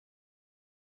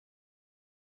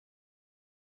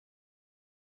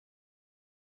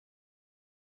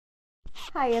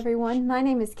Hi everyone, my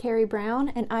name is Carrie Brown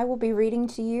and I will be reading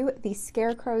to you The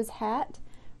Scarecrow's Hat,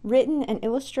 written and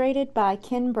illustrated by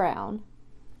Ken Brown.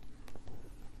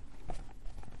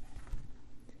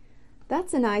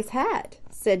 "That's a nice hat,"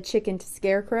 said Chicken to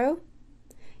Scarecrow.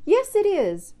 "Yes, it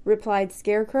is," replied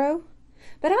Scarecrow,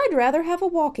 "but I'd rather have a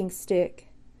walking stick.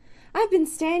 I've been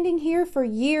standing here for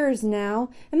years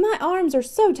now and my arms are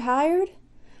so tired.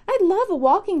 I'd love a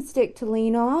walking stick to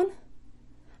lean on.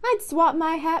 I'd swap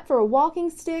my hat for a walking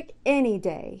stick any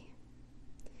day."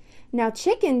 Now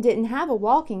Chicken didn't have a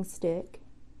walking stick,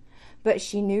 but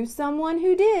she knew someone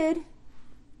who did.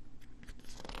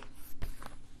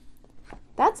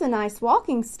 "That's a nice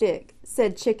walking stick,"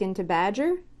 said Chicken to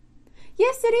Badger.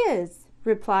 "Yes, it is,"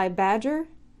 replied Badger,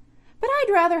 "but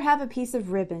I'd rather have a piece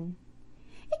of ribbon.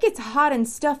 It gets hot and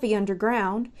stuffy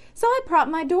underground, so I prop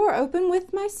my door open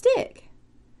with my stick.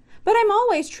 But I'm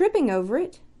always tripping over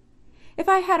it. If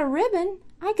I had a ribbon,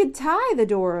 I could tie the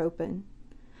door open.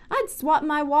 I'd swap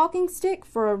my walking stick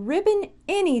for a ribbon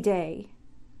any day."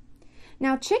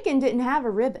 Now Chicken didn't have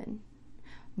a ribbon,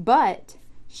 but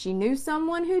she knew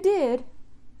someone who did.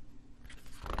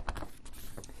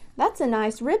 "That's a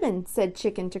nice ribbon," said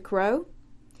Chicken to Crow.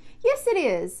 "Yes, it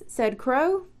is," said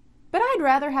Crow, "but I'd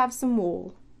rather have some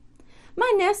wool.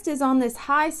 My nest is on this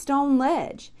high stone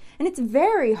ledge, and it's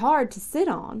very hard to sit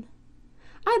on.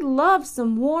 I'd love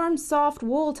some warm, soft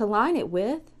wool to line it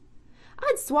with.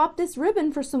 I'd swap this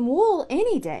ribbon for some wool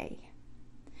any day."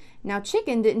 Now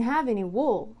Chicken didn't have any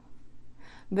wool,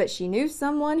 but she knew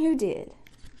someone who did.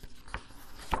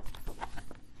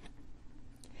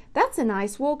 "That's a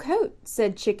nice wool coat,"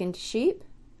 said Chicken to Sheep.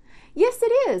 "Yes,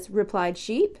 it is," replied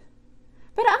Sheep,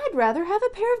 "but I'd rather have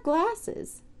a pair of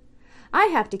glasses. I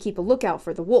have to keep a lookout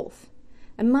for the wolf,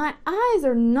 and my eyes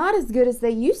are not as good as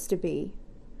they used to be.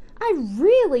 I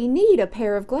really need a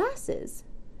pair of glasses.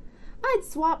 I'd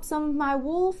swap some of my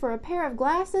wool for a pair of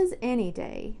glasses any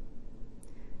day."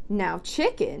 Now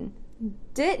Chicken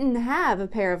didn't have a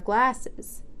pair of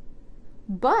glasses,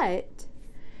 but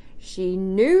she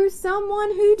knew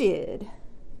someone who did.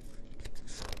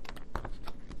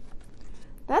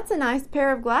 "That's a nice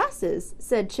pair of glasses,"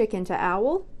 said Chicken to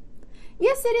Owl.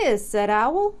 "Yes, it is," said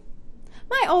Owl.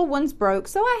 "My old one's broke,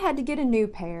 so I had to get a new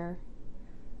pair.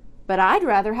 But I'd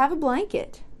rather have a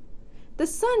blanket. The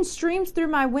sun streams through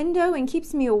my window and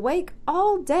keeps me awake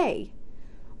all day,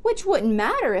 which wouldn't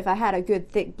matter if I had a good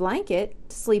thick blanket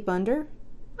to sleep under.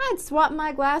 I'd swap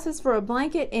my glasses for a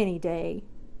blanket any day."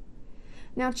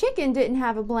 Now Chicken didn't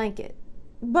have a blanket,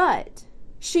 but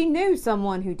she knew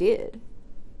someone who did.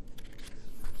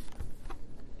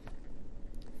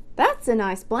 "That's a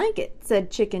nice blanket,"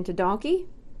 said Chicken to Donkey.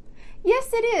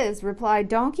 "Yes, it is," replied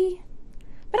Donkey,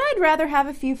 "but I'd rather have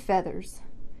a few feathers.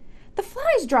 The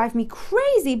flies drive me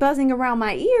crazy buzzing around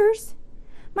my ears.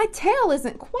 My tail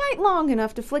isn't quite long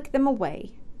enough to flick them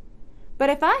away. But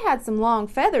if I had some long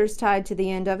feathers tied to the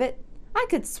end of it, I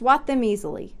could swat them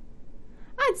easily.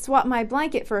 I'd swap my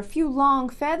blanket for a few long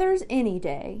feathers any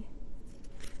day."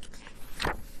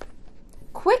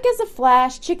 Quick as a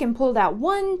flash, Chicken pulled out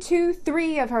 1, 2,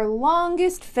 3 of her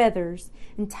longest feathers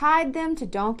and tied them to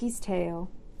Donkey's tail.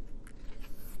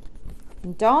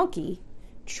 Donkey,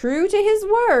 true to his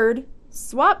word,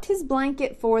 swapped his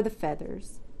blanket for the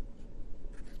feathers.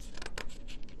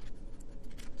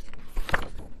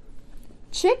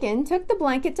 Chicken took the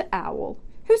blanket to Owl,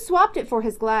 who swapped it for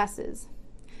his glasses.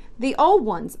 The old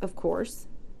ones, of course.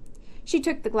 She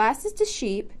took the glasses to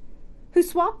Sheep, who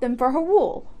swapped them for her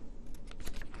wool.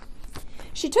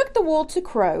 She took the wool to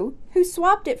Crow, who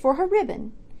swapped it for her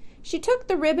ribbon. She took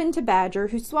the ribbon to Badger,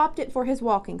 who swapped it for his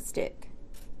walking stick.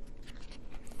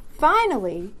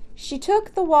 Finally, she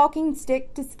took the walking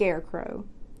stick to Scarecrow.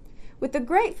 With a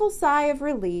grateful sigh of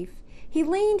relief, he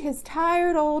leaned his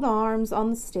tired old arms on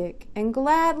the stick and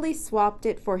gladly swapped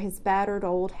it for his battered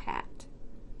old hat.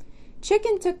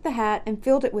 Chicken took the hat and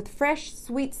filled it with fresh,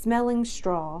 sweet-smelling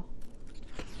straw.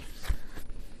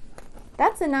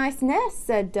 "That's a nice nest,"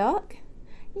 said Duck.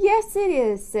 "Yes, it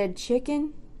is," said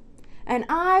Chicken, "and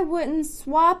I wouldn't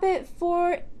swap it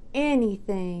for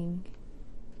anything."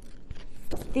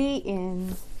 The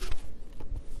end.